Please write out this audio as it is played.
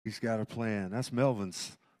He's got a plan. That's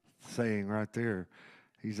Melvin's saying right there.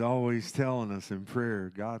 He's always telling us in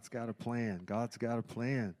prayer, God's got a plan. God's got a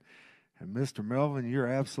plan. And Mr. Melvin, you're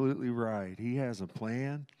absolutely right. He has a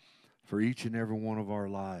plan for each and every one of our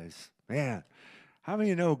lives. Man, how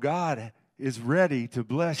many know God is ready to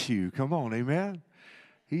bless you? Come on, amen?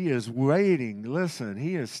 He is waiting. Listen,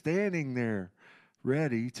 he is standing there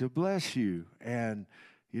ready to bless you. And,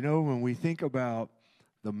 you know, when we think about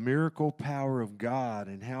the miracle power of God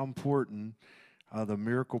and how important the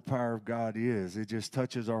miracle power of God is, it just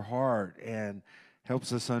touches our heart and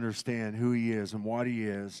helps us understand who he is and what he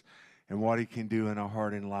is and what he can do in our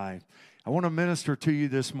heart and life. I want to minister to you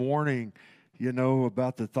this morning, you know,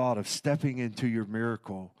 about the thought of stepping into your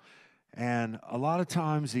miracle. And a lot of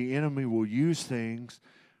times the enemy will use things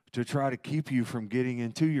to try to keep you from getting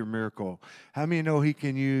into your miracle. How many know he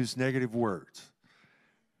can use negative words?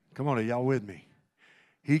 Come on, are y'all with me?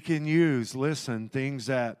 He can use, listen, things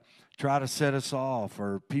that try to set us off,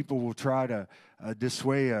 or people will try to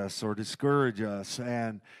dissuade us or discourage us.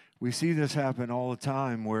 And we see this happen all the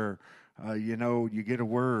time where, you know, you get a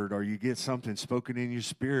word or you get something spoken in your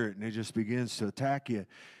spirit and it just begins to attack you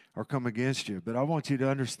or come against you. But I want you to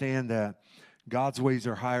understand that God's ways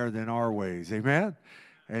are higher than our ways. Amen?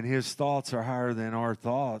 And his thoughts are higher than our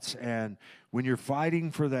thoughts. And when you're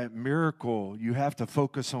fighting for that miracle, you have to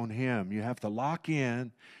focus on him. You have to lock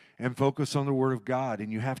in and focus on the word of God.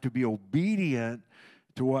 And you have to be obedient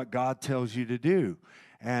to what God tells you to do.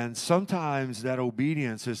 And sometimes that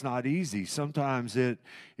obedience is not easy. Sometimes it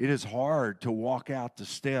is hard to walk out the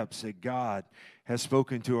steps that God has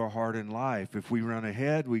spoken to our heart and life. If we run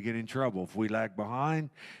ahead, we get in trouble. If we lag behind,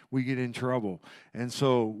 we get in trouble. And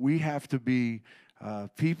so we have to be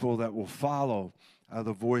people that will follow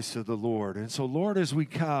the voice of the Lord. And so, Lord, as we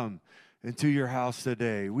come into your house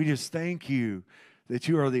today, we just thank you that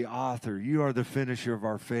you are the author, you are the finisher of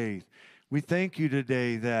our faith. We thank you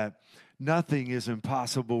today that nothing is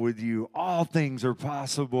impossible with you. All things are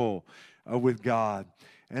possible with God.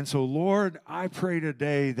 And so, Lord, I pray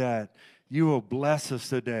today that you will bless us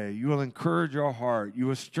today. You will encourage our heart. You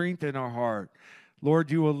will strengthen our heart.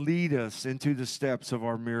 Lord, you will lead us into the steps of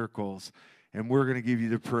our miracles. And we're going to give you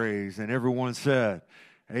the praise. And everyone said,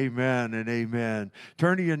 amen and amen.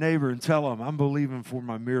 Turn to your neighbor and tell them, I'm believing for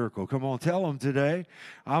my miracle. Come on, tell them today,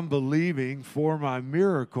 I'm believing for my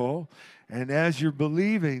miracle. And as you're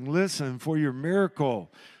believing, listen, for your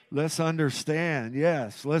miracle, let's understand,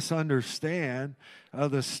 yes, let's understand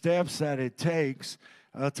the steps that it takes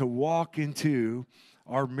to walk into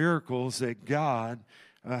our miracles that God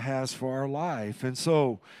has for our life. And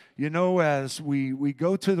so, you know, as we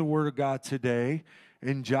go to the Word of God today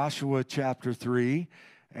in Joshua chapter 3,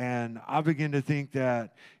 and I begin to think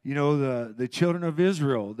that, you know, the children of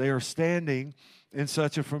Israel, they are standing in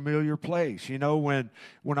such a familiar place. You know, when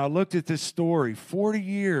I looked at this story, 40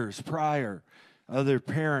 years prior, their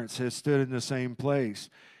parents had stood in the same place.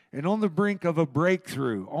 And on the brink of a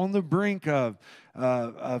breakthrough, on the brink of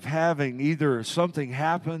having either something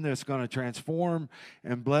happen that's going to transform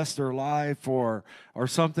and bless their life, or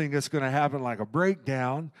something that's going to happen like a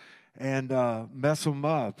breakdown and mess them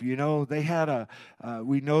up. You know, they had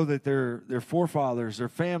we know that their forefathers, their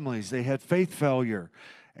families, they had faith failure.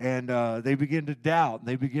 And they begin to doubt,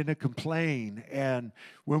 they begin to complain. And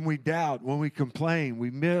when we doubt, when we complain, we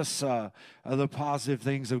miss the positive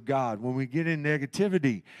things of God. When we get in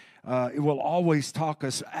negativity, it will always talk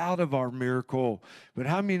us out of our miracle. But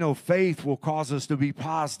how many know faith will cause us to be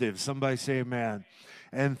positive? Somebody say amen.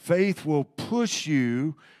 And faith will push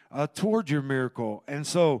you toward your miracle. And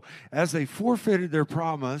so as they forfeited their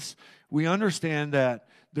promise, we understand that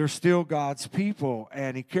they're still God's people,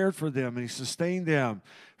 and he cared for them, and he sustained them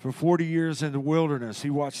for 40 years in the wilderness. He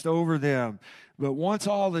watched over them. But once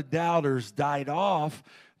all the doubters died off,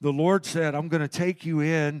 the Lord said, I'm going to take you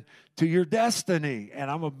in to your destiny, and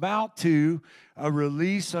I'm about to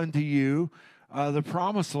release unto you the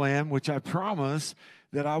promised land, which I promised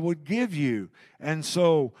that I would give you. And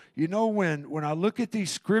so, you know, when I look at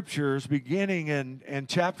these scriptures beginning in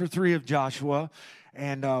chapter 3 of Joshua,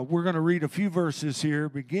 and we're going to read a few verses here,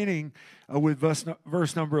 beginning with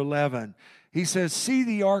verse number 11. He says, see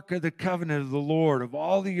the ark of the covenant of the Lord of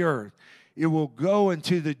all the earth. It will go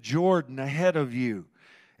into the Jordan ahead of you.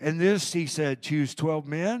 And this, he said, choose 12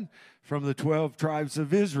 men from the 12 tribes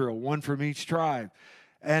of Israel, one from each tribe.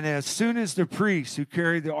 And as soon as the priests who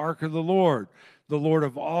carry the ark of the Lord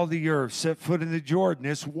of all the earth, set foot in the Jordan,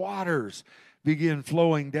 its waters begin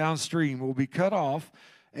flowing downstream, will be cut off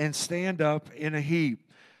and stand up in a heap.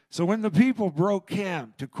 So when the people broke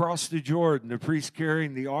camp to cross the Jordan, the priests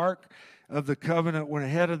carrying the ark of the covenant went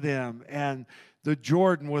ahead of them, and the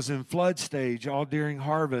Jordan was in flood stage all during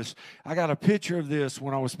harvest. I got a picture of this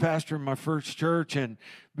when I was pastoring my first church in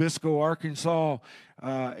Biscoe, Arkansas,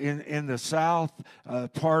 in the south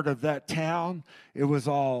part of that town. It was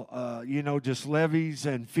all, just levees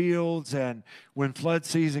and fields. And when flood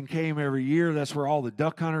season came every year, that's where all the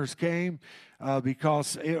duck hunters came.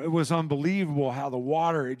 Because it was unbelievable how the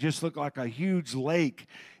water, it just looked like a huge lake.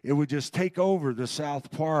 It would just take over the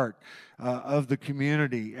south part of the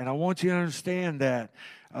community. And I want you to understand that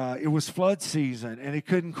it was flood season and it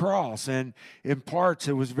couldn't cross. And in parts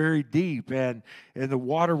it was very deep and the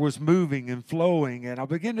water was moving and flowing. And I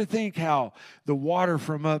began to think how the water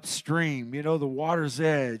from upstream, the water's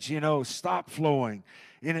edge, stopped flowing.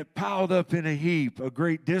 And it piled up in a heap a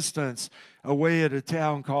great distance away at a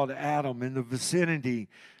town called Adam in the vicinity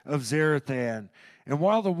of Zarethan. And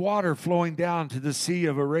while the water flowing down to the Sea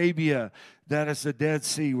of Arabia, that is the Dead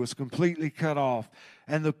Sea, was completely cut off,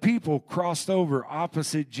 and the people crossed over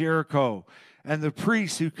opposite Jericho, and the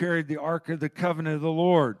priests who carried the Ark of the Covenant of the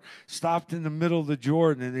Lord stopped in the middle of the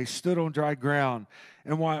Jordan, and they stood on dry ground.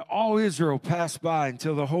 And while all Israel passed by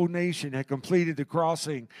until the whole nation had completed the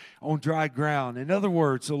crossing on dry ground. In other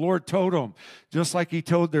words, the Lord told them, just like he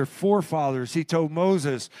told their forefathers, he told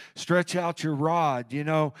Moses, stretch out your rod,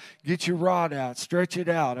 get your rod out, stretch it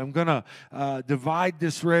out. I'm going to divide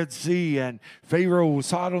this Red Sea. And Pharaoh was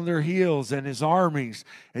hot on their heels and his armies.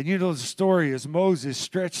 And the story as Moses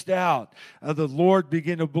stretched out, the Lord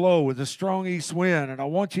began to blow with a strong east wind. And I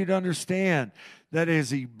want you to understand that as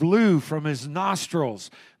he blew from his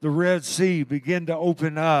nostrils, the Red Sea began to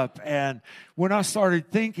open up. And when I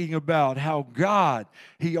started thinking about how God,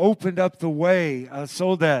 he opened up the way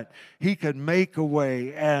so that he could make a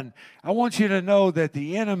way. And I want you to know that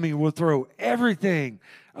the enemy will throw everything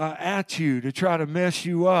at you to try to mess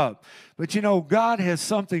you up. But God has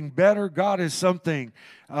something better. God has something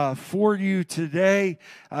for you today.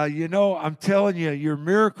 I'm telling you, your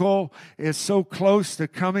miracle is so close to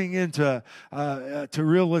coming into to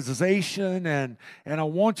realization. And I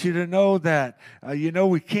want you to know that,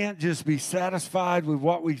 we can't just be satisfied with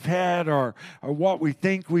what we've had or what we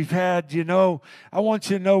think we've had. I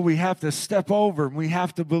want you to know we have to step over and we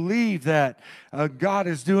have to believe that God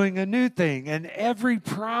is doing a new thing. And every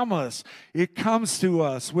promise, it comes to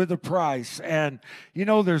us with a price. And,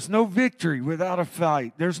 there's no victory without a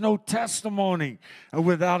fight. There's no testimony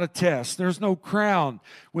without a test. There's no crown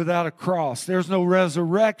without a cross. There's no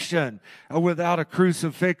resurrection without a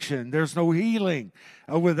crucifixion. There's no healing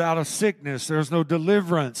without a sickness. There's no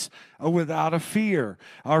deliverance without a fear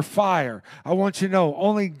or fire. I want you to know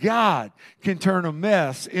only God can turn a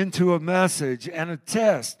mess into a message and a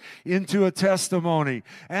test into a testimony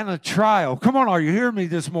and a trial. Come on, are you hearing me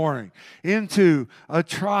this morning? Into a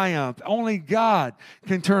triumph. Only God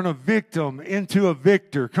can turn a victim into a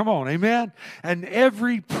victor. Come on, amen? And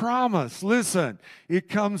every promise, listen, it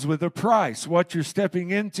comes with a price. What you're stepping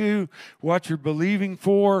into, what you're believing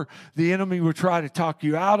for, the enemy will try to talk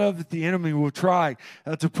you out of it. The enemy will try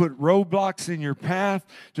to put roadblocks in your path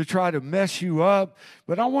to try to mess you up.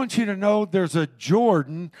 But I want you to know there's a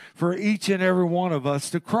Jordan for each and every one of us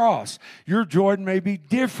to cross. Your Jordan may be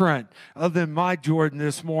different than my Jordan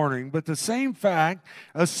this morning, but the same fact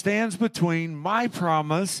stands between my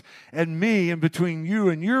promise and me, and between you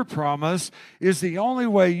and your promise is the only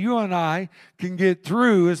way you and I can get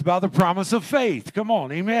through is by the promise of faith. Come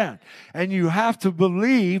on, amen. And you have to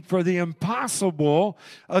believe for the impossible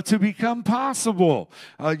to become possible.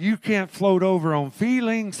 You can't float over on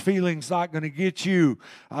feelings. Feelings not going to get you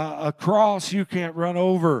across. You can't run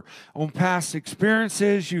over on past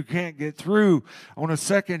experiences. You can't get through on a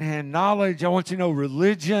secondhand knowledge. I want you to know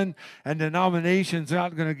religion and denominations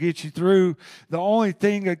not going to get you through. The only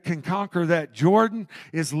thing that can conquer that Jordan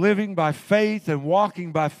is living by faith and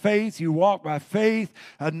walking by faith. You walk by faith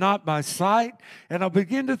and not by sight. And I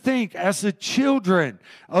begin to think as the children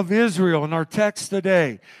of Israel in our text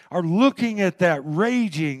today are looking at that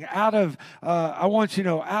raging out of,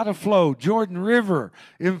 out of flow, Jordan River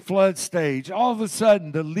in flood stage. All of a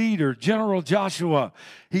sudden, the leader, General Joshua,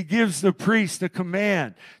 he gives the priest a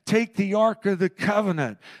command, take the Ark of the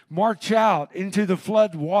Covenant, march out into the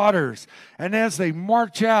flood waters. And as they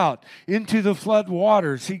march out into the flood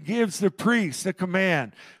waters, he gives the priest a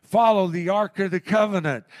command, follow the Ark of the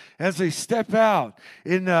Covenant, as they step out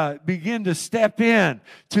and begin to step in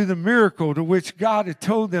to the miracle to which God had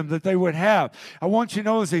told them that they would have. I want you to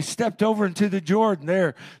know, as they stepped over into the Jordan,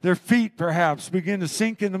 their feet perhaps begin to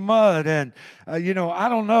sink in the mud. And, I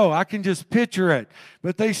don't know. I can just picture it.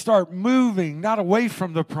 But they start moving, not away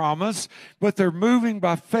from the promise, but they're moving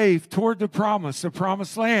by faith toward the promise, the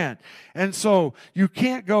promised land. And so you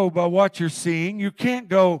can't go by what you're seeing. You can't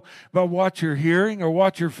go by what you're hearing or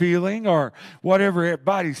what you're feeling or whatever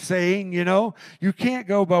everybody's saying, You can't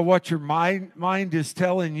go by what your mind is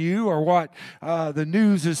telling you or what the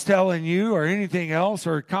news is telling you or anything else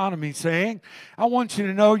or economy saying. I want you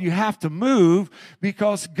to know you have to move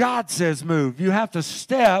because God says move. You have to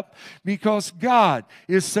step because God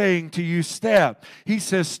is saying to you step. He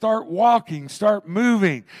says start walking, start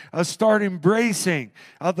moving, start embracing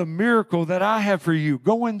the miracle that I have for you.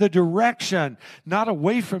 Go in the direction, not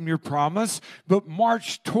away from your promise, but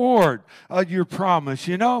march toward your promise.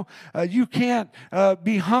 You can't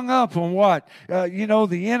be hung up on what,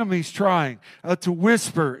 the enemy's trying to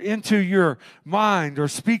whisper into your mind or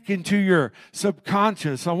speak into your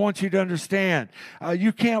subconscious. I want you to understand,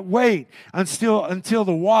 you can't wait until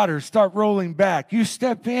the waters start rolling back. You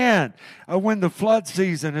step in when the flood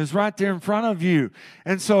season is right there in front of you.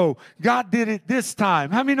 And so God did it this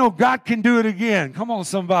time. How many know God can do it again? Come on,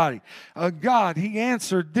 somebody. God, He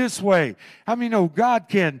answered this way. How many know God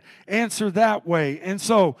can answer that way? And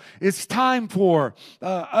so it's time for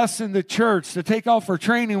us in the church to take off our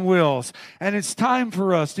training wheels. And it's time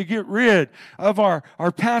for us to get rid of our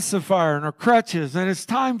pacifier and our crutches. And it's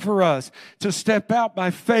time for us to step out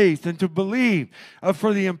by faith and to believe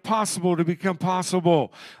for the impossible to become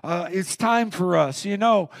possible. It's time for us,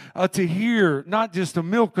 to hear not just the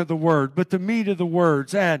milk of the word, but the meat of the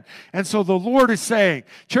words. And so the Lord is saying,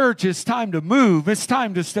 church, it's time to move. It's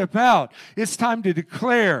time to step out. It's time to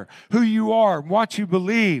declare who you are and what you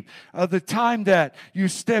believe. The time that you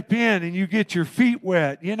step in and you get your feet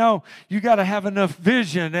wet, you got to have enough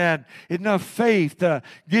vision and enough faith to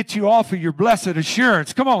get you off of your blessed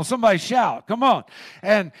assurance. Come on, somebody shout. Come on.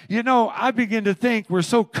 And, I begin to think we're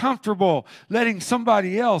so comfortable letting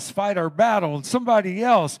somebody else fight our battle and somebody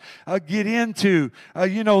else get into,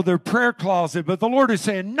 their prayer closet. But the Lord is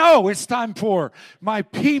saying, no, it's time for my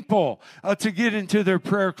people to get into their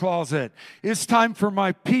prayer closet. It's time for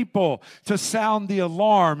my people to sound the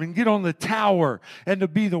alarm and get on the tower and to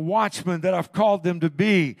be the watchman that I've called them to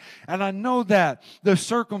be. And I know that the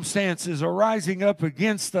circumstances are rising up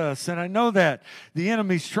against us, and I know that the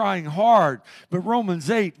enemy's trying hard. But Romans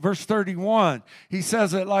 8, verse 31, he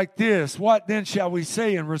says it like this: what then shall we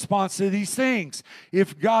say in response to these things?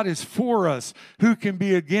 If God is for us, who can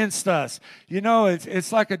be against us?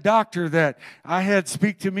 It's like a doctor that I had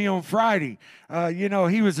speak to me on Friday.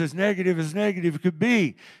 He was as negative could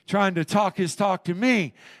be, trying to talk his talk to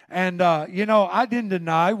me. And, I didn't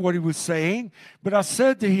deny what he was saying, but I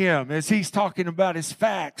said to him, as he's talking about his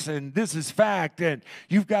facts, and this is fact, and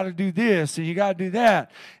you've got to do this, and you got to do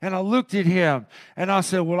that. And I looked at him, and I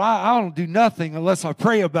said, well, I don't do nothing unless I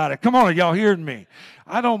pray about it. Come on, y'all hearing me?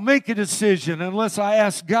 I don't make a decision unless I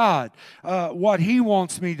ask God what He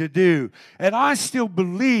wants me to do. And I still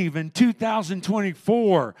believe in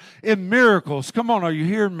 2024 in miracles. Come on, are you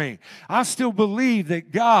hearing me? I still believe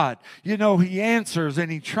that God, He answers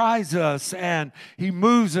and He tries us and He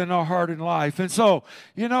moves in our heart and life. And so,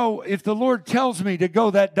 if the Lord tells me to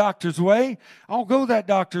go that doctor's way, I'll go that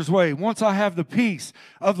doctor's way once I have the peace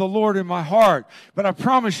of the Lord in my heart. But I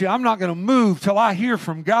promise you, I'm not going to move till I hear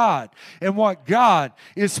from God and what God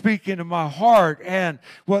is speaking to my heart. And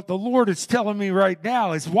what the Lord is telling me right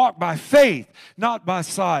now is walk by faith, not by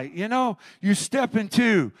sight. You step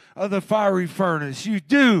into the fiery furnace. You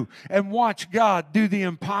do and watch God do the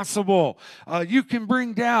impossible. You can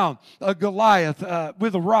bring down a Goliath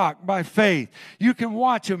with a rock by faith. You can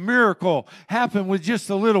watch a miracle happen with just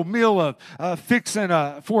a little meal of fixing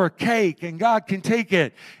for a cake, and God can take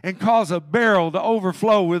it and cause a barrel to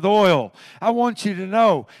overflow with oil. I want you to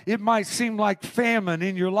know it might seem like famine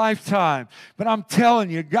in your lifetime, but I'm telling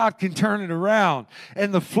you, God can turn it around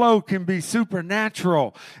and the flow can be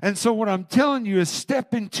supernatural. And so what I'm telling you is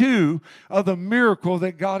step into the miracle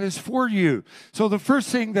that God is for you. So the first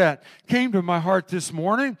thing that came to my heart this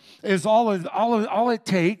morning is all it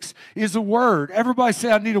takes is a word. Everybody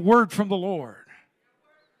say, I need a word from the Lord.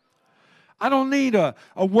 I don't need a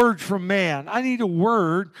word from man. I need a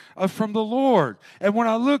word from the Lord. And when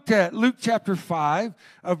I looked at Luke chapter 5,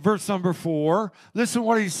 verse number 4, listen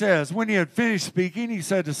what he says. When he had finished speaking, he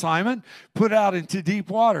said to Simon, put out into deep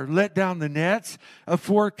water, let down the nets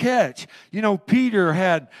for a catch. You know, Peter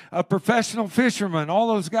had a professional fisherman, all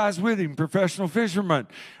those guys with him, professional fishermen.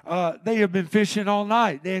 They had been fishing all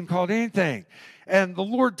night. They hadn't caught anything. And the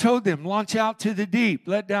Lord told them, launch out to the deep,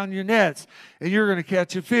 let down your nets, and you're going to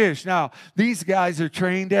catch a fish. Now, these guys are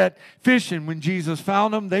trained at fishing. When Jesus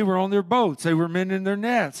found them, they were on their boats. They were mending their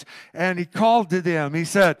nets. And he called to them. He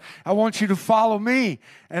said, I want you to follow me,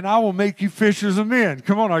 and I will make you fishers of men.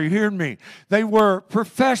 Come on, are you hearing me? They were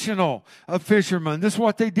professional fishermen. This is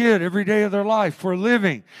what they did every day of their life for a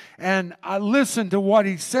living. And I listened to what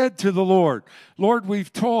he said to the Lord. Lord, we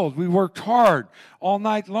worked hard all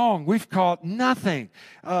night long. We've caught nothing,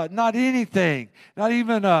 not anything, not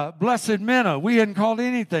even a blessed minnow. We hadn't caught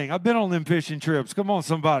anything. I've been on them fishing trips. Come on,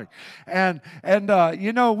 somebody. And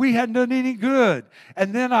you know, we hadn't done any good.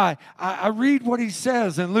 And then I read what he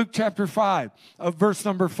says in Luke chapter 5, verse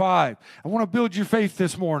number 5. I want to build your faith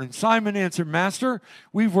this morning. Simon answered, Master,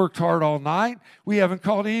 we've worked hard all night. We haven't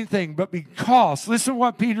caught anything, but because, listen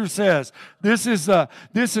what Peter says. This is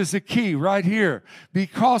the key right here.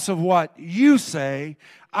 Because of what you say,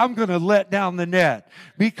 I'm going to let down the net.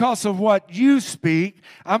 Because of what you speak,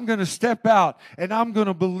 I'm going to step out and I'm going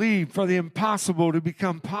to believe for the impossible to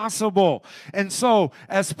become possible. And so,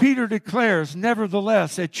 as Peter declares,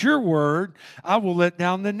 nevertheless, at your word, I will let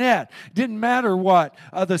down the net. Didn't matter what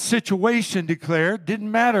the situation declared. Didn't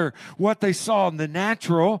matter what they saw in the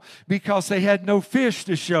natural, because they had no fish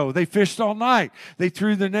to show. They fished all night. They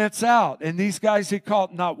threw the nets out. And these guys had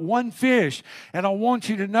caught not one fish. And I want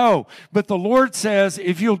you to know, but the Lord says,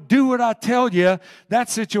 if you'll do what I tell you, that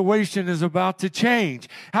situation is about to change.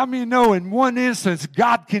 How many know in one instance,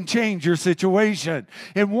 God can change your situation?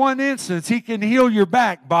 In one instance, He can heal your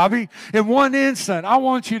back, Bobby. In one instant, I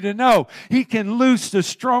want you to know, He can loose the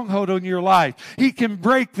stronghold on your life. He can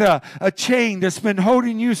break a chain that's been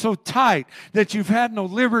holding you so tight that you've had no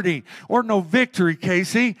liberty or no victory,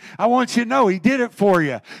 Casey. I want you to know He did it for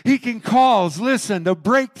you. He can cause, listen, the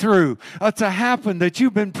breakthrough to happen that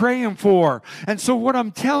you've been praying for. And so what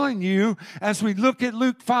I'm telling you, as we look at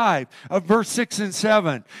Luke 5, verse 6 and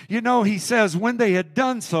 7, you know, he says, when they had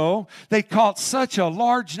done so, they caught such a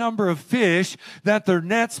large number of fish that their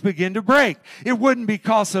nets began to break. It wasn't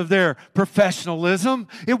because of their professionalism.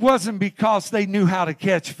 It wasn't because they knew how to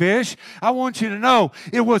catch fish. I want you to know,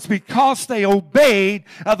 it was because they obeyed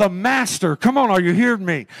the Master. Come on, are you hearing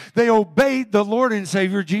me? They obeyed the Lord and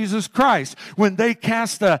Savior Jesus Christ. When they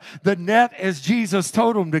cast the net as Jesus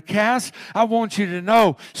told them to cast, I want you to know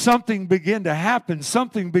something began to happen.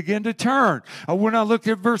 Something began to turn. When I look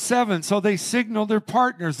at verse 7, so they signaled their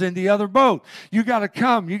partners in the other boat. You got to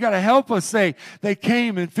come. You got to help us. They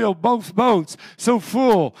came and filled both boats so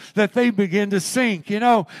full that they began to sink. You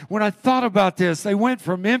know, when I thought about this, they went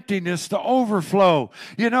from emptiness to overflow.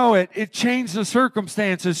 You know, it changed the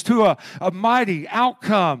circumstances to a mighty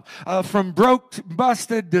outcome, from broke,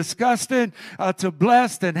 busted, disgusted, to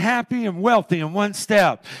blessed and happy and wealthy in one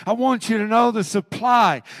step. I want you to know the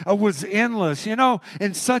supply was endless, you know,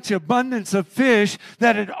 in such abundance of fish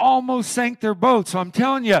that it almost sank their boat. So I'm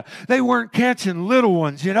telling you, they weren't catching little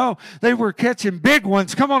ones, you know, they were catching big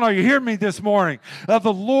ones. Come on, are you hearing me this morning?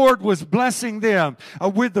 The Lord was blessing them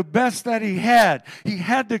with the best that He had. He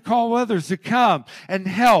had to call others to come and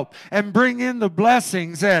help and bring in the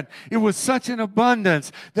blessings. And it was such an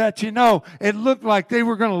abundance that, you know, it looked like they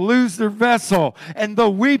were going to lose their vessel. And though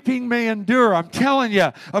weeping may endure, I'm telling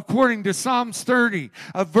you, according to Psalms 30,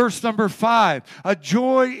 verse number 5, a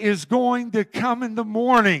joy is going to come in the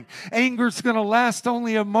morning. Anger's going to last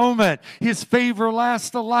only a moment. His favor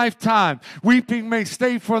lasts a lifetime. Weeping may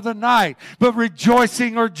stay for the night, but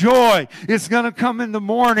rejoicing or joy is going to come in the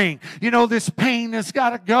morning. You know, this pain has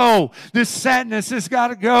got to go. This sadness has got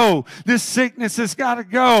to go. This sickness has got to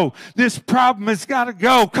go. This problem has got to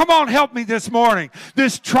go. Come on, help me this morning.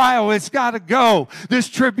 This trial has got to go. This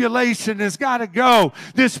tribulation has got to go.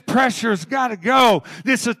 This pressure's got to go.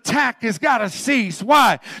 This attack has got to cease.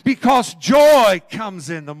 Why? Because joy comes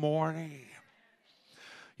in the morning.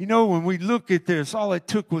 You know, when we look at this, all it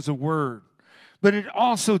took was a word. but it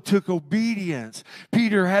also took obedience.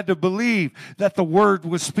 Peter had to believe that the Word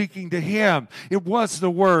was speaking to him. It was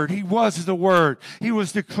the Word. He was the Word. He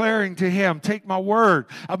was declaring to him, take my word.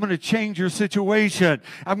 I'm going to change your situation.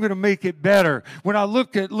 I'm going to make it better. When I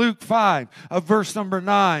looked at Luke 5, verse number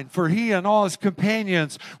 9, for he and all his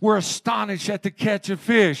companions were astonished at the catch of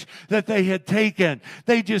fish that they had taken.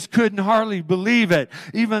 They just couldn't hardly believe it,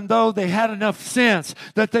 even though they had enough sense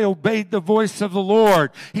that they obeyed the voice of the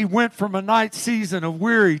Lord. He went from a night season of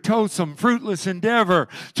weary, toilsome, fruitless endeavor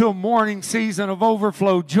to a morning season of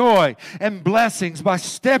overflow joy and blessings by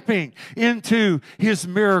stepping into his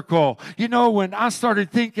miracle. You know, when I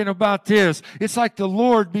started thinking about this, it's like the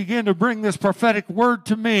Lord began to bring this prophetic word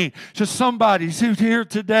to me, to somebody who's here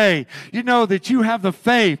today. You know that you have the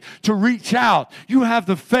faith to reach out. You have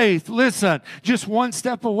the faith, listen, just one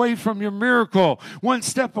step away from your miracle, one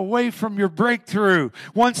step away from your breakthrough,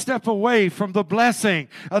 one step away from the blessing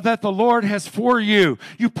that the Lord has for you.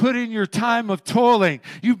 You put in your time of toiling.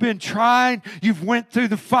 You've been trying. You've went through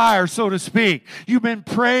the fire, so to speak. You've been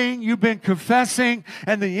praying. You've been confessing,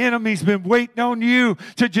 and the enemy's been waiting on you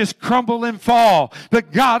to just crumble and fall.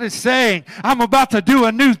 But God is saying, I'm about to do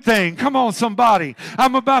a new thing. Come on, somebody.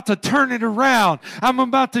 I'm about to turn it around. I'm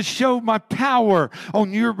about to show my power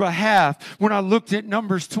on your behalf. When I looked at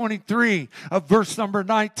Numbers 23 of verse number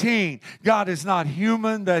 19, God is not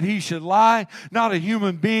human that he should lie, not a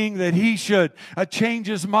human being that he should change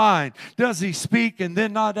his mind. Does he speak and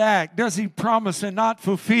then not act? Does he promise and not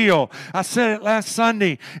fulfill? I said it last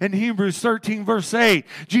Sunday in Hebrews 13 verse 8.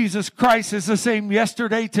 Jesus Christ is the same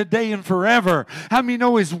yesterday, today, and forever. How many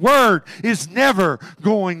know his word is never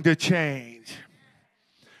going to change?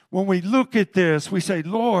 When we look at this, we say,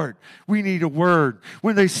 Lord, we need a word.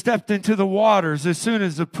 When they stepped into the waters, as soon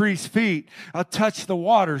as the priest's feet touched the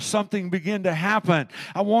water, something began to happen.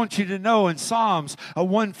 I want you to know in Psalms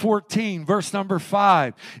 114, verse number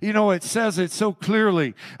 5, you know, it says it so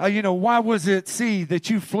clearly. Why was it sea that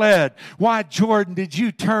you fled? Why, Jordan, did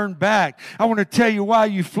you turn back? I want to tell you why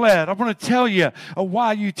you fled. I want to tell you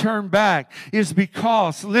why you turned back is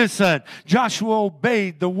because, listen, Joshua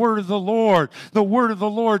obeyed the word of the Lord. The word of the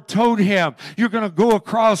Lord told him, you're going to go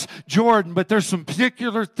across Jordan, but there's some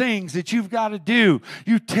particular things that you've got to do.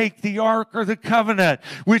 You take the Ark of the Covenant,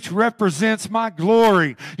 which represents my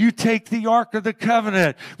glory. You take the Ark of the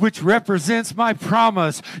Covenant, which represents my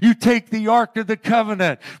promise. You take the Ark of the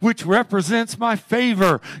Covenant, which represents my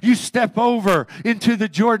favor. You step over into the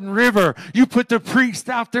Jordan River. You put the priest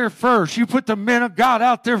out there first. You put the men of God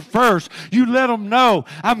out there first. You let them know,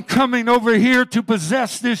 I'm coming over here to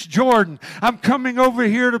possess this Jordan. I'm coming over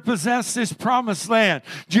here to possess this promised land.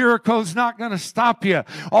 Jericho's not going to stop you.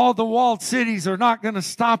 All the walled cities are not going to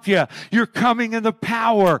stop you. You're coming in the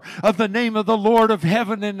power of the name of the Lord of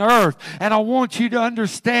heaven and earth. And I want you to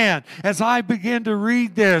understand, as I begin to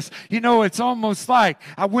read this, you know, it's almost like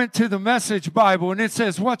I went to the Message Bible and it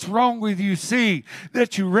says, what's wrong with you, sea,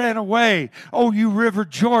 that you ran away? Oh, you river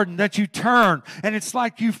Jordan, that you turned. And it's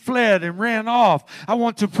like you fled and ran off. I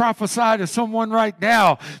want to prophesy to someone right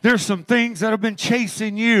now. There's some things that have been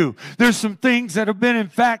chasing you. There's some things that have been, in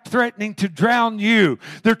fact, threatening to drown you.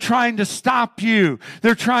 They're trying to stop you.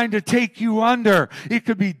 They're trying to take you under. It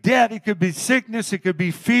could be debt. It could be sickness. It could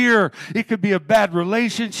be fear. It could be a bad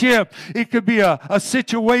relationship. It could be a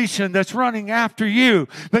situation that's running after you.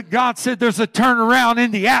 But God said there's a turnaround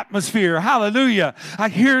in the atmosphere. Hallelujah. I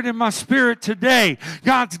hear it in my spirit today.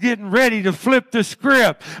 God's getting ready to flip the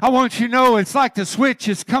script. I want you to know it's like the switch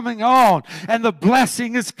is coming on and the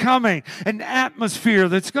blessing is coming. An atmosphere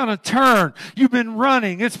that's going to turn. You've been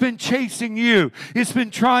running. It's been chasing you. It's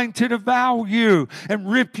been trying to devour you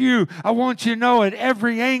and rip you. I want you to know at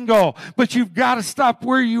every angle, but you've got to stop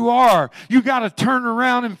where you are. You've got to turn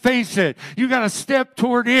around and face it. You've got to step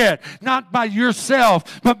toward it, not by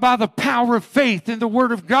yourself, but by the power of faith in the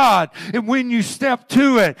Word of God. And when you step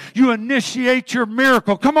to it, you initiate your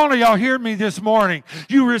miracle. Come on, y'all hear me this morning.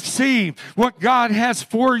 You receive what God has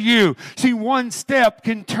for you. See, one step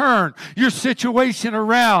can turn your situation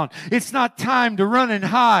around. It's not time to run and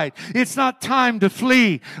hide. It's not time to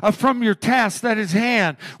flee from your task that is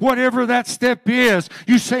hand. Whatever that step is,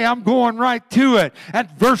 you say, I'm going right to it.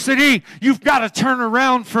 Adversity, you've got to turn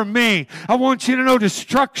around from me. I want you to know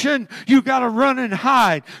destruction, you've got to run and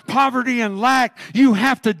hide. Poverty and lack, you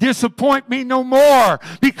have to disappoint me no more,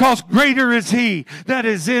 because greater is He that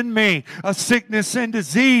is in me. A sickness and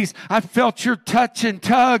disease, I felt your touch and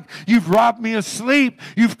tug. You've robbed me of sleep.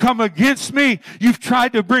 You've come against me. You've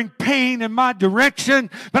tried to bring pain in my direction,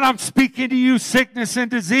 but I'm speaking to you sickness and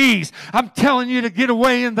disease. I'm telling you to get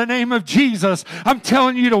away in the name of Jesus. I'm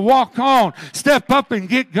telling you to walk on, step up and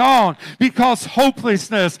get gone, because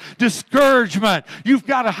hopelessness, discouragement, you've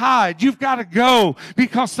got to hide. You've got to go,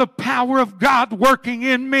 because the power of God working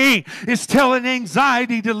in me is telling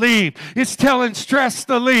anxiety to leave. It's telling stress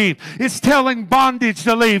to leave. It's telling bondage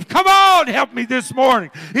to leave. Come on, help me this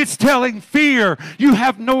morning. It's telling fear, you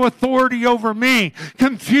have no authority over me.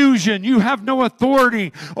 Confusion, you have no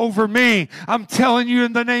authority over me. I'm telling you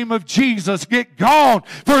in the name of Jesus, get gone,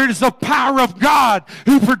 for it is the power of God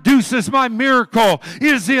who produces my miracle. It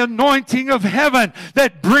is the anointing of heaven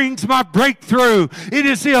that brings my breakthrough. It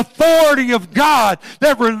is the authority of God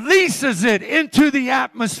that releases it into the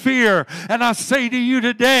atmosphere. And I say to you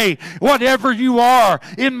today, whatever you are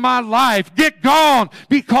in my life, get gone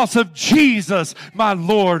because of Jesus, my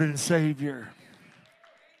Lord and Savior.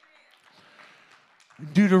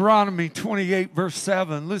 Deuteronomy 28 verse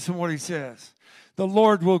 7, listen what he says. The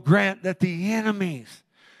Lord will grant that the enemies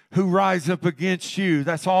who rise up against you,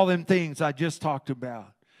 that's all them things I just talked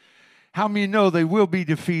about. How many know they will be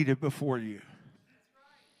defeated before you?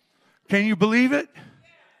 Can you believe it?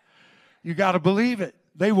 You got to believe it.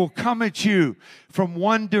 They will come at you from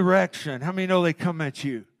one direction. How many know they come at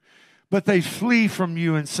you? But they flee from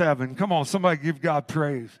you in 7. Come on, somebody give God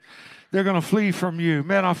praise. They're going to flee from you.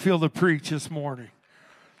 Man, I feel the preach this morning.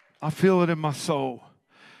 I feel it in my soul.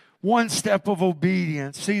 One step of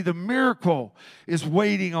obedience. See, the miracle is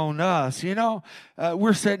waiting on us. You know,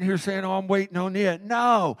 we're sitting here saying, oh, I'm waiting on it.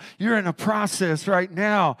 No, you're in a process right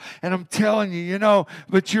now. And I'm telling you, you know,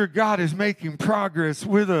 but your God is making progress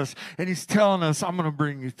with us. And he's telling us, I'm going to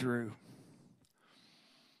bring you through.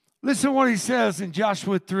 Listen to what he says in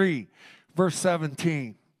Joshua 3, verse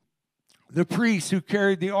 17. The priests who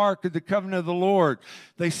carried the ark of the covenant of the Lord,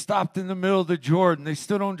 they stopped in the middle of the Jordan. They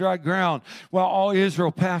stood on dry ground while all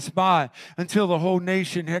Israel passed by until the whole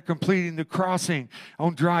nation had completed the crossing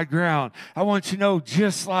on dry ground. I want you to know,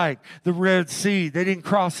 just like the Red Sea, they didn't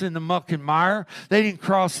cross in the muck and mire. They didn't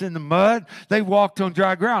cross in the mud. They walked on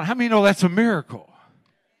dry ground. How many know that's a miracle?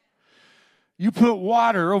 You put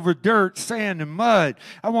water over dirt, sand, and mud.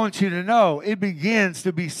 I want you to know it begins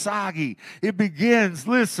to be soggy. It begins,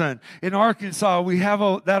 listen, in Arkansas, we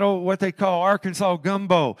have that old, what they call Arkansas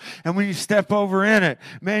gumbo. And when you step over in it,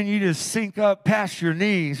 man, you just sink up past your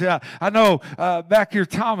knees. I know back here,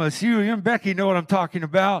 Thomas, you and Becky know what I'm talking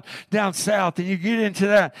about down south. And you get into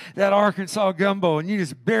that Arkansas gumbo and you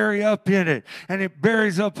just bury up in it. And it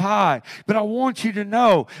buries up high. But I want you to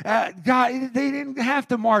know, God, they didn't have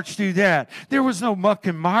to march through that. There was no muck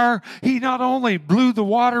and mire. He not only blew the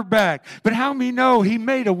water back, but how many know he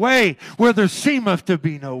made a way where there seemeth to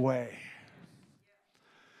be no way?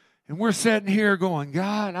 And we're sitting here going,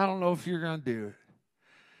 God, I don't know if you're going to do it.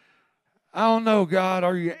 I don't know, God,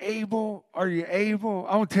 are you able? Are you able?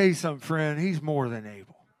 I want to tell you something, friend. He's more than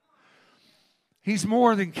able. He's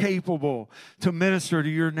more than capable to minister to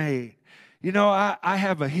your need. You know, I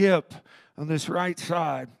have a hip on this right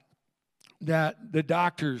side that the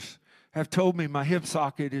doctors have told me my hip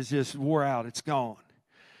socket is just wore out. It's gone.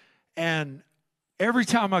 And every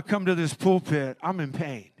time I come to this pulpit, I'm in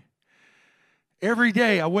pain. Every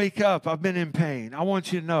day I wake up, I've been in pain. I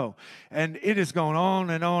want you to know. And it has gone on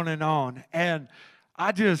and on and on. And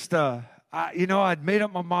I just, I'd made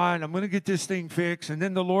up my mind, I'm going to get this thing fixed. And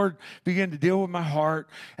then the Lord began to deal with my heart.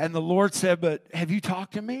 And the Lord said, but have you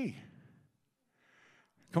talked to me?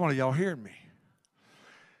 Come on, are y'all hearing me?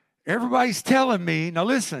 Everybody's telling me, now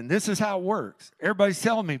listen, this is how it works. Everybody's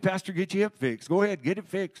telling me, Pastor, get your hip fixed. Go ahead, get it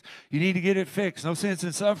fixed. You need to get it fixed. No sense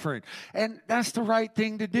in suffering. And that's the right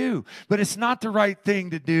thing to do. But it's not the right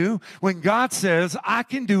thing to do when God says, I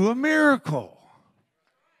can do a miracle.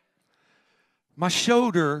 My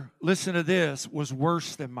shoulder, listen to this, was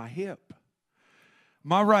worse than my hip.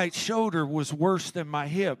 My right shoulder was worse than my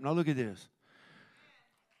hip. Now look at this.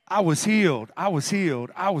 I was healed. I was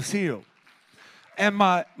healed. I was healed. And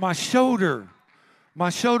my shoulder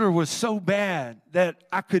was so bad that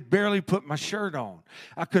I could barely put my shirt on.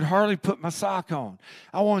 I could hardly put my sock on.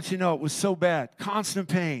 I want you to know it was so bad. Constant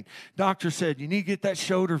pain. Doctor said, you need to get that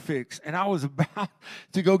shoulder fixed. And I was about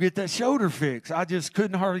to go get that shoulder fixed. I just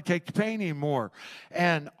couldn't hardly take the pain anymore.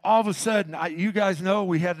 And all of a sudden, you guys know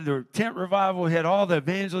we had the tent revival. We had all the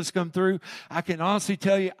evangelists come through. I can honestly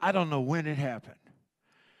tell you, I don't know when it happened.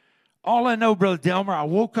 All I know, Brother Delmer, I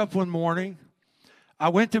woke up one morning. I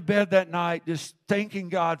went to bed that night just thanking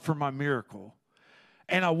God for my miracle.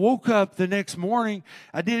 And I woke up the next morning.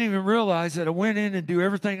 I didn't even realize that I went in and do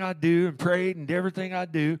everything I do and prayed and did everything I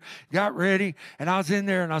do, got ready. And I was in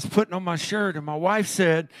there and I was putting on my shirt. And my wife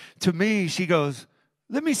said to me, she goes,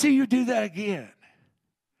 Let me see you do that again.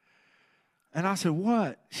 And I said,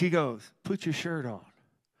 what? She goes, put your shirt on.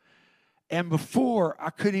 And before, I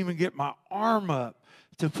couldn't even get my arm up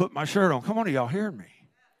to put my shirt on. Come on, are y'all hearing me?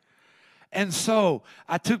 And so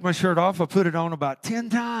I took my shirt off. I put it on about 10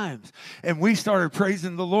 times. And we started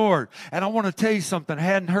praising the Lord. And I want to tell you something. I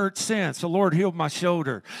hadn't hurt since. The Lord healed my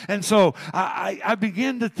shoulder. And so I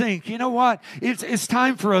began to think, you know what? It's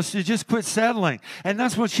time for us to just quit settling. And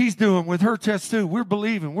that's what she's doing with her test too. We're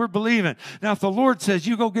believing. We're believing. Now, if the Lord says,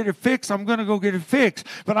 you go get it fixed, I'm going to go get it fixed.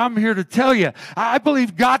 But I'm here to tell you, I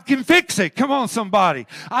believe God can fix it. Come on, somebody.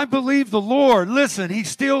 I believe the Lord. Listen, He's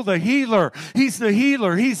still the healer. He's the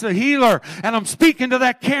healer. He's the healer. And I'm speaking to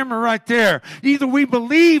that camera right there. Either we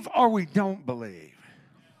believe or we don't believe.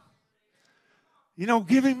 You know,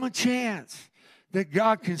 give Him a chance that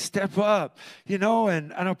God can step up, you know,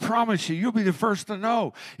 and I promise you, you'll be the first to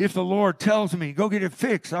know. If the Lord tells me, go get it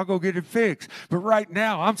fixed, I'll go get it fixed. But right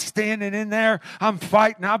now, I'm standing in there, I'm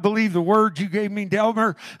fighting. I believe the word you gave me,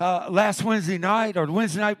 Delmer, last Wednesday night or the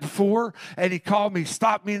Wednesday night before, and he called me,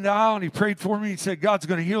 stopped me in the aisle, and he prayed for me. He said, God's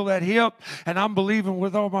going to heal that hip, and I'm believing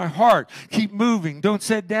with all my heart. Keep moving. Don't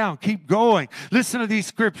sit down. Keep going. Listen to these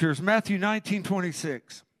scriptures, Matthew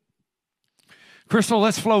 19:26. Crystal,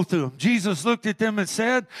 let's flow through them. Jesus looked at them and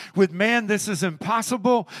said, with man this is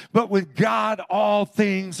impossible, but with God all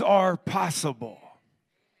things are possible.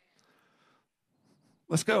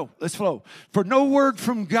 Let's go. Let's flow. For no word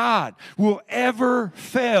from God will ever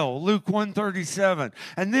fail. Luke 1:37.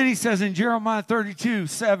 And then he says in Jeremiah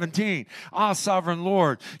 32:17, Ah, sovereign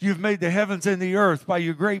Lord, you've made the heavens and the earth by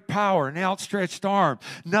your great power and outstretched arm.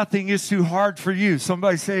 Nothing is too hard for you.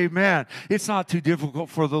 Somebody say amen. It's not too difficult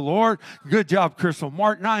for the Lord. Good job, Crystal.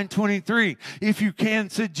 Mark 9:23. If you can,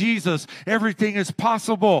 said Jesus, everything is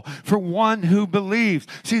possible for one who believes.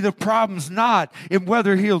 See, the problem's not in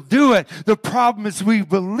whether He'll do it. The problem is we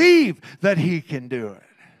believe that He can do it.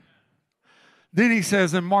 Then he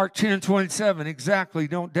says in Mark 10:27, exactly,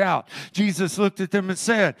 don't doubt. Jesus looked at them and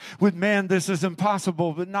said, with man this is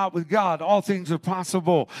impossible, but not with God. All things are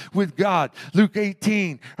possible with God. Luke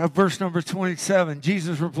 18, verse number 27,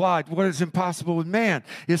 Jesus replied, what is impossible with man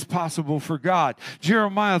is possible for God.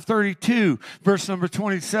 Jeremiah 32, verse number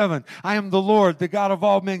 27, I am the Lord, the God of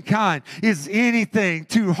all mankind. Is anything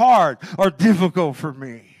too hard or difficult for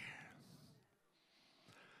me?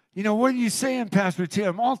 You know, what are you saying, Pastor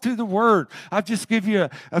Tim? All through the Word. I'll just give you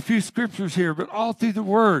a few scriptures here, but all through the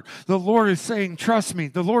Word, the Lord is saying, trust me.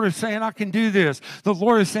 The Lord is saying, I can do this. The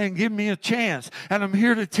Lord is saying, give me a chance. And I'm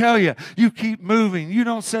here to tell you, you keep moving. You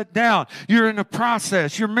don't sit down. You're in a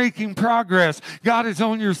process. You're making progress. God is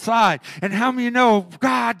on your side. And how many of you know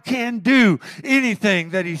God can do anything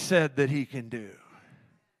that He said that He can do?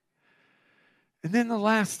 And then the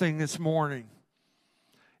last thing this morning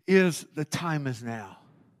is the time is now.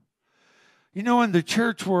 You know, in the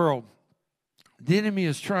church world, the enemy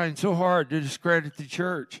is trying so hard to discredit the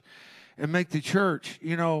church and make the church,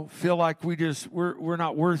 you know, feel like we're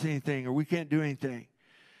not worth anything or we can't do anything.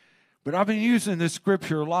 But I've been using this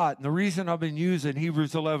scripture a lot, and the reason I've been using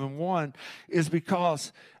Hebrews 11:1 is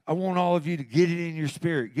because I want all of you to get it in your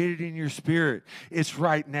spirit. Get it in your spirit. It's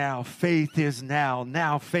right now. Faith is now.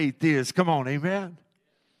 Now faith is. Come on, amen?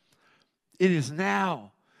 It is now.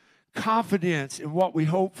 Confidence in what we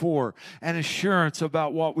hope for and assurance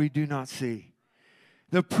about what we do not see.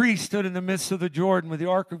 The priest stood in the midst of the Jordan with the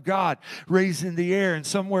ark of God raised in the air, and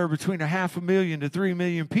somewhere between 500,000 to 3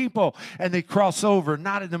 million people, and they cross over,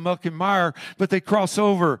 not in the muck and mire, but they cross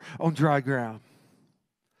over on dry ground.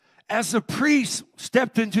 As the priests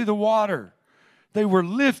stepped into the water, they were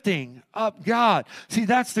lifting up God. See,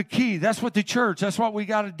 that's the key. That's what the church, that's what we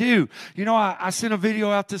got to do. You know, I sent a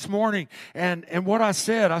video out this morning, and what I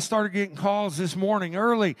said, I started getting calls this morning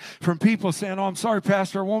early from people saying, oh, I'm sorry,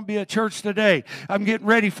 Pastor, I won't be at church today. I'm getting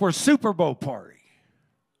ready for a Super Bowl party.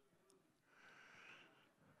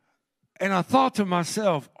 And I thought to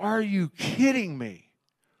myself, are you kidding me?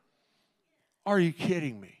 Are you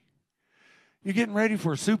kidding me? You're getting ready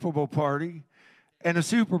for a Super Bowl party, and the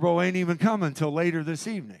Super Bowl ain't even coming until later this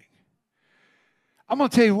evening. I'm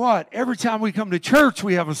going to tell you what, every time we come to church,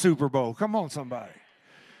 we have a Super Bowl. Come on, somebody.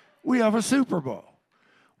 We have a Super Bowl.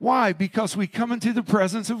 Why? Because we come into the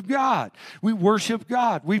presence of God. We worship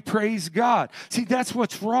God. We praise God. See, that's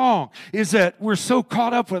what's wrong, is that we're so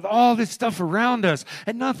caught up with all this stuff around us.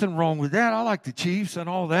 And nothing wrong with that. I like the Chiefs and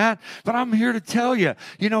all that. But I'm here to tell you,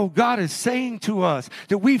 you know, God is saying to us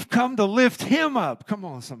that we've come to lift Him up. Come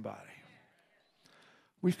on, somebody.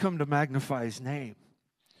 We've come to magnify His name.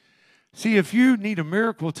 See, if you need a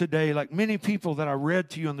miracle today, like many people that I read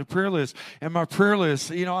to you on the prayer list, and my prayer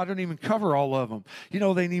list, I don't even cover all of them.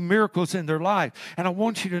 They need miracles in their life. And I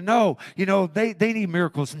want you to know, they need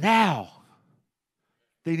miracles now.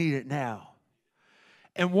 They need it now.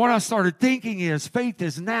 And what I started thinking is faith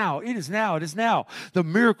is now. It is now. It is now. The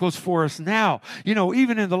miracle's for us now.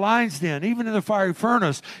 Even in the lion's den, even in the fiery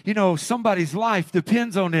furnace, somebody's life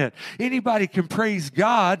depends on it. Anybody can praise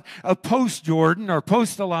God post Jordan or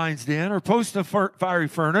post the lion's den or post the fiery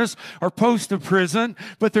furnace or post the prison.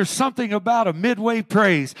 But there's something about a midway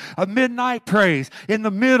praise, a midnight praise, in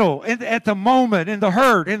the middle, at the moment, in the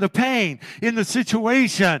hurt, in the pain, in the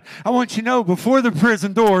situation. I want you to know before the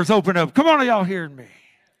prison doors open up. Come on, are y'all hearing me?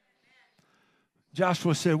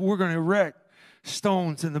 Joshua said, we're going to erect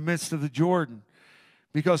stones in the midst of the Jordan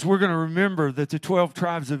because we're going to remember that the 12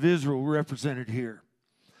 tribes of Israel were represented here.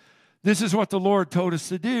 This is what the Lord told us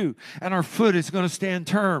to do. And our foot is going to stand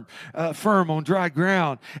firm on dry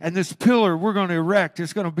ground. And this pillar we're going to erect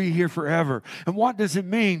is going to be here forever. And what does it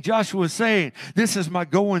mean? Joshua is saying, this is my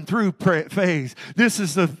going through phase. This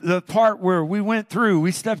is the part where we went through.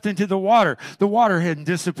 We stepped into the water. The water hadn't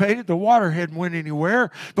dissipated. The water hadn't went anywhere.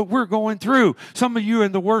 But we're going through. Some of you are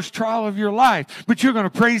in the worst trial of your life. But you're going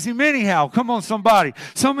to praise Him anyhow. Come on, somebody.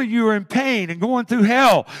 Some of you are in pain and going through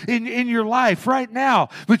hell in your life right now.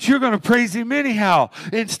 But you're going to praise Him anyhow.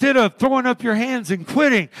 Instead of throwing up your hands and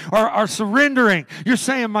quitting or surrendering, you're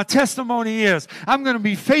saying, my testimony is I'm going to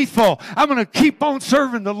be faithful. I'm going to keep on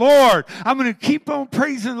serving the Lord. I'm going to keep on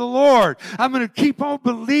praising the Lord. I'm going to keep on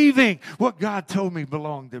believing what God told me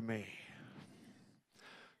belonged to me.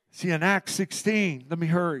 See, in Acts 16, let me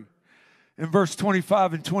hurry. In verse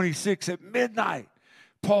 25 and 26, at midnight,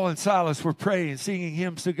 Paul and Silas were praying, singing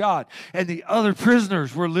hymns to God, and the other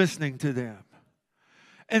prisoners were listening to them.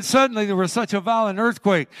 And suddenly there was such a violent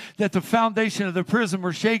earthquake that the foundation of the prison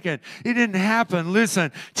were shaken. It didn't happen,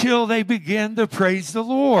 listen, till they began to praise the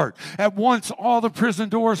Lord. At once all the prison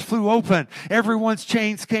doors flew open. Everyone's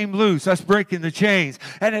chains came loose. That's breaking the chains.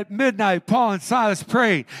 And at midnight Paul and Silas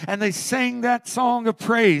prayed, and they sang that song of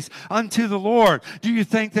praise unto the Lord. Do you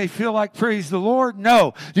think they feel like praise the Lord?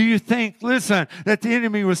 No. Do you think, listen, that the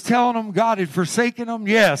enemy was telling them God had forsaken them?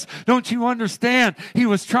 Yes. Don't you understand? He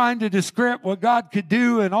was trying to describe what God could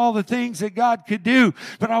do and all the things that God could do.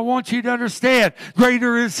 But I want you to understand,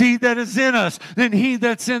 greater is He that is in us than he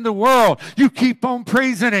that's in the world. You keep on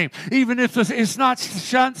praising Him. Even if it's not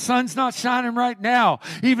sun's not shining right now.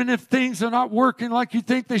 Even if things are not working like you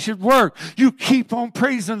think they should work. You keep on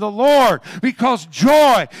praising the Lord because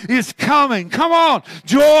joy is coming. Come on.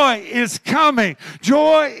 Joy is coming.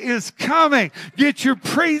 Joy is coming. Get your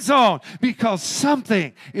praise on because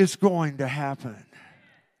something is going to happen.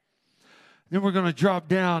 Then we're going to drop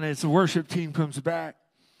down as the worship team comes back.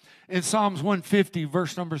 In Psalms 150,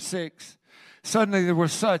 verse number 6, suddenly there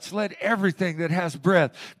was such, let everything that has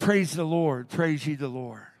breath praise the Lord, praise ye the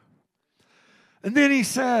Lord. And then he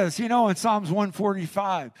says, in Psalms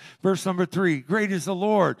 145, verse number 3, great is the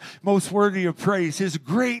Lord, most worthy of praise. His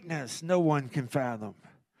greatness no one can fathom.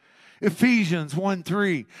 Ephesians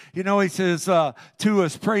 1:3, he says to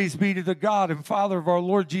us, praise be to the God and Father of our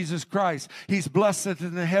Lord Jesus Christ. He's blessed us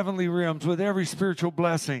in the heavenly realms with every spiritual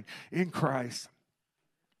blessing in Christ.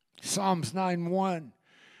 Psalms 9:1,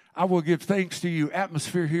 I will give thanks to you.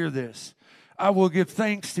 Atmosphere, hear this. I will give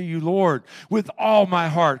thanks to you, Lord, with all my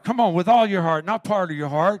heart. Come on, with all your heart, not part of your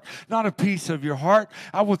heart, not a piece of your heart.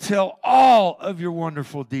 I will tell all of your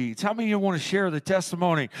wonderful deeds. How many of you want to share the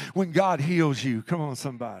testimony when God heals you? Come on,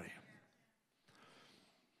 somebody.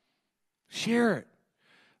 Share it.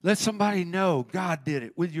 Let somebody know God did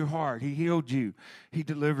it with your heart. He healed you. He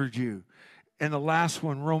delivered you. And the last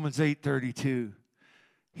one, Romans 8:32.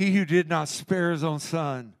 He who did not spare His own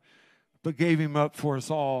Son, but gave Him up for us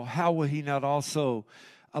all, how will He not also,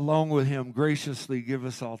 along with Him, graciously give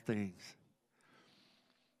us all things?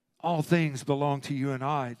 All things belong to you and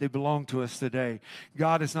I. They belong to us today.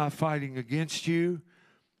 God is not fighting against you.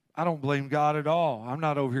 I don't blame God at all. I'm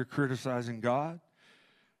not over here criticizing God.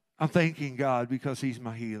 I'm thanking God because He's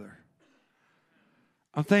my healer.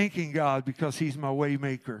 I'm thanking God because He's my way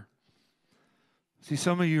maker. See,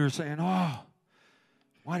 some of you are saying,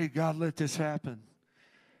 why did God let this happen?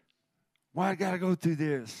 Why I got to go through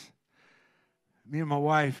this? Me and my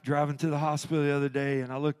wife driving to the hospital the other day,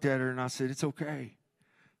 and I looked at her and I said, it's okay.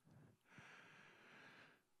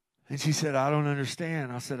 And she said, I don't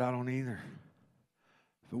understand. I said, I don't either.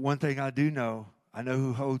 But one thing I do know, I know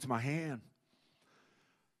who holds my hand.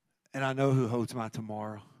 And I know who holds my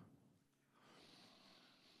tomorrow.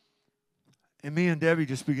 And me and Debbie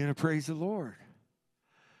just began to praise the Lord.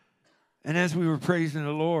 And as we were praising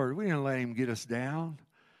the Lord, we didn't let Him get us down.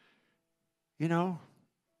 You know,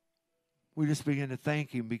 we just begin to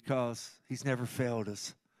thank him because he's never failed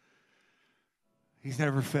us. He's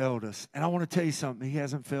never failed us. And I want to tell you something. He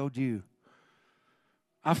hasn't failed you.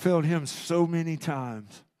 I failed him so many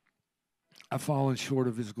times. I've fallen short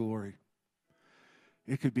of his glory.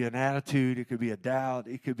 It could be an attitude. It could be a doubt.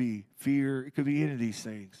 It could be fear. It could be any of these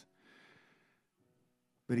things.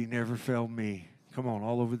 But he never failed me. Come on,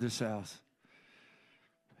 all over this house.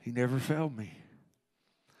 He never failed me.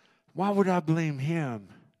 Why would I blame him?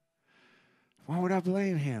 Why would I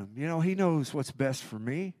blame him? You know, he knows what's best for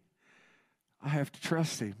me. I have to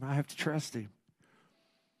trust him. I have to trust him.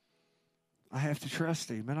 I have to trust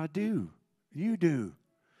him, and I do. You do.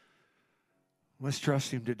 Let's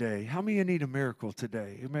trust him today. How many of you need a miracle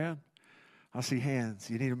today? Amen? I see hands.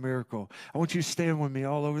 You need a miracle. I want you to stand with me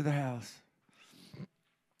all over the house.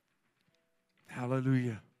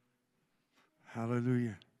 Hallelujah.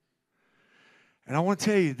 Hallelujah. And I want to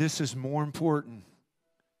tell you, this is more important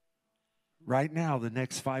right now, the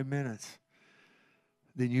next 5 minutes,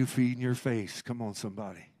 than you feeding your face. Come on,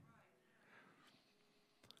 somebody.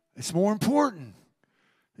 It's more important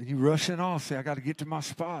than you rushing off, say, I got to get to my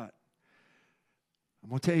spot. I'm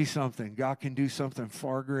going to tell you something. God can do something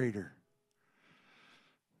far greater.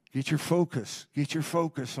 Get your focus. Get your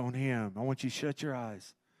focus on him. I want you to shut your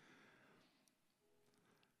eyes.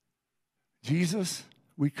 Jesus,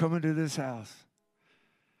 we come into this house,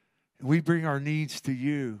 and we bring our needs to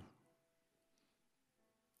you.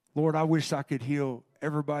 Lord, I wish I could heal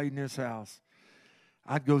everybody in this house.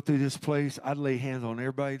 I'd go through this place. I'd lay hands on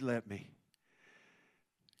everybody that let me.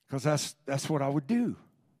 Because that's what I would do.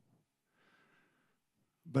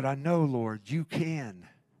 But I know, Lord, you can.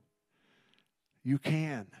 You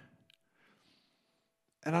can.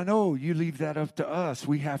 And I know you leave that up to us.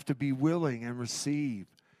 We have to be willing and receive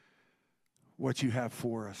what you have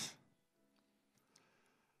for us.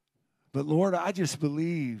 But Lord, I just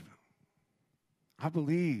believe. I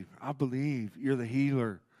believe you're the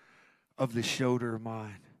healer of this shoulder of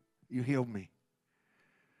mine. You healed me.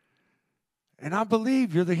 And I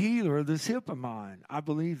believe you're the healer of this hip of mine. I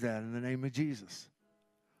believe that in the name of Jesus.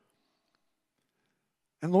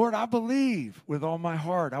 And Lord, I believe with all my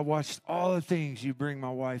heart. I watched all the things you bring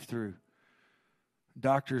my wife through.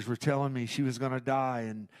 Doctors were telling me she was going to die,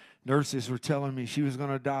 and nurses were telling me she was going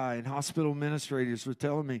to die, and hospital administrators were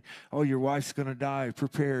telling me, oh, your wife's going to die.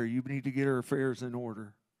 Prepare. You need to get her affairs in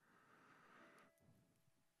order.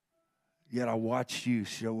 Yet I watched you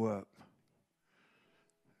show up.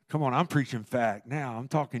 Come on, I'm preaching fact now. I'm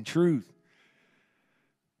talking truth.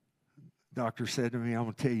 Doctor said to me, I'm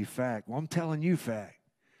going to tell you fact. Well, I'm telling you fact.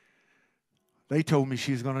 They told me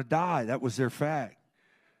she's going to die. That was their fact.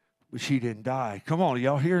 But she didn't die. Come on,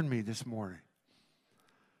 y'all hearing me this morning?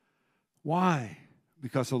 Why?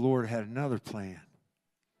 Because the Lord had another plan.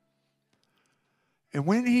 And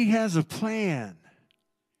when he has a plan,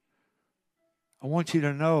 I want you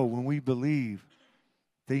to know when we believe,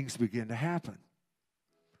 things begin to happen.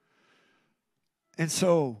 And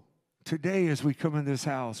so today as we come in this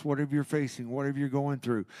house, whatever you're facing, whatever you're going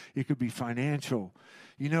through, it could be financial.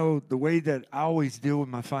 You know, the way that I always deal with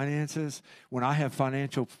my finances, when I have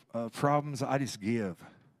financial problems, I just give.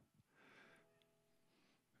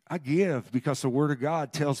 I give because the Word of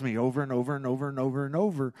God tells me over and over and over and over and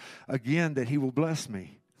over again that he will bless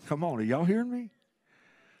me. Come on, are y'all hearing me?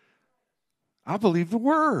 I believe the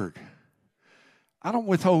Word. I don't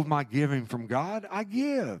withhold my giving from God. I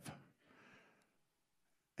give.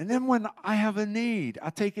 And then when I have a need, I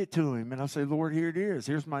take it to him and I say, Lord, here it is.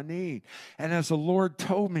 Here's my need. And as the Lord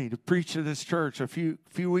told me to preach to this church a few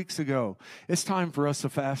weeks ago, it's time for us to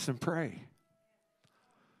fast and pray.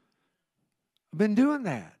 I've been doing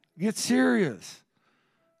that. Get serious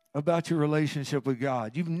about your relationship with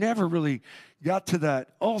God. You've never really got to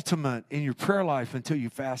that ultimate in your prayer life until you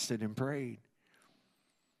fasted and prayed.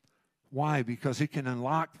 Why? Because it can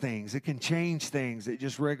unlock things. It can change things that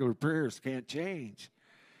just regular prayers can't change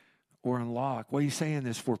or unlock. What are you saying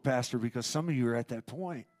this for, Pastor? Because some of you are at that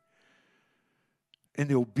point. And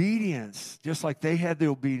the obedience, just like they had the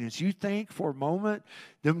obedience. You think for a moment,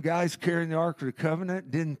 them guys carrying the Ark of the Covenant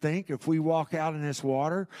didn't think if we walk out in this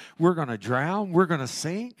water, we're going to drown, we're going to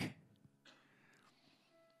sink?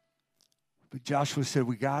 But Joshua said,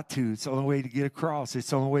 we got to. It's the only way to get across. It's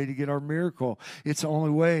the only way to get our miracle. It's the only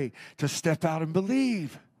way to step out and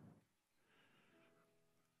believe.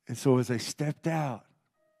 And so as they stepped out,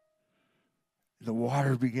 the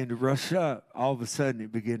water began to rush up. All of a sudden,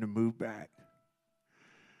 it began to move back.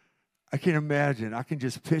 I can imagine. I can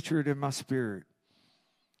just picture it in my spirit.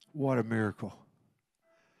 What a miracle.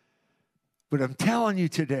 But I'm telling you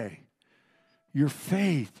today, your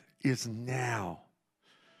faith is now.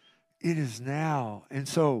 It is now. And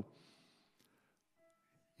so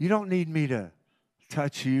you don't need me to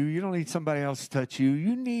touch you. You don't need somebody else to touch you.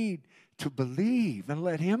 You need to believe and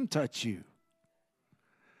let him touch you.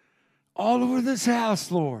 All over this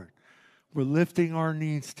house, Lord, we're lifting our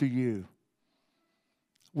needs to you.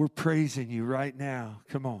 We're praising you right now.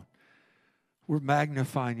 Come on. We're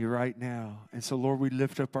magnifying you right now. And so, Lord, we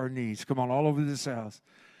lift up our needs. Come on, all over this house.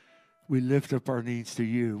 We lift up our needs to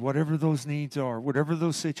you. Whatever those needs are, whatever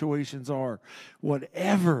those situations are,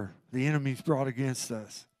 whatever the enemy's brought against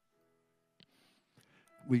us,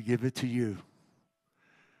 we give it to you.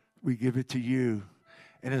 We give it to you.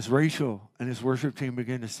 And as Rachel and his worship team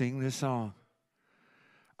begin to sing this song,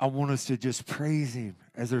 I want us to just praise him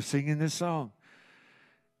as they're singing this song.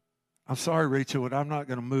 I'm sorry, Rachel, but I'm not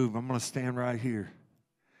going to move. I'm going to stand right here.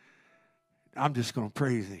 I'm just going to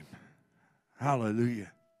praise him.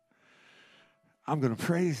 Hallelujah. I'm going to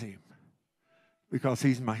praise him because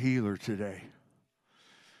he's my healer today.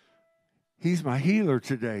 He's my healer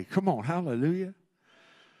today. Come on, hallelujah.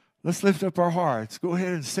 Let's lift up our hearts. Go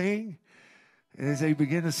ahead and sing. And as they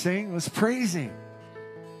begin to sing, let's praise him.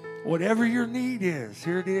 Whatever your need is,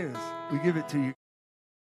 here it is. We give it to you.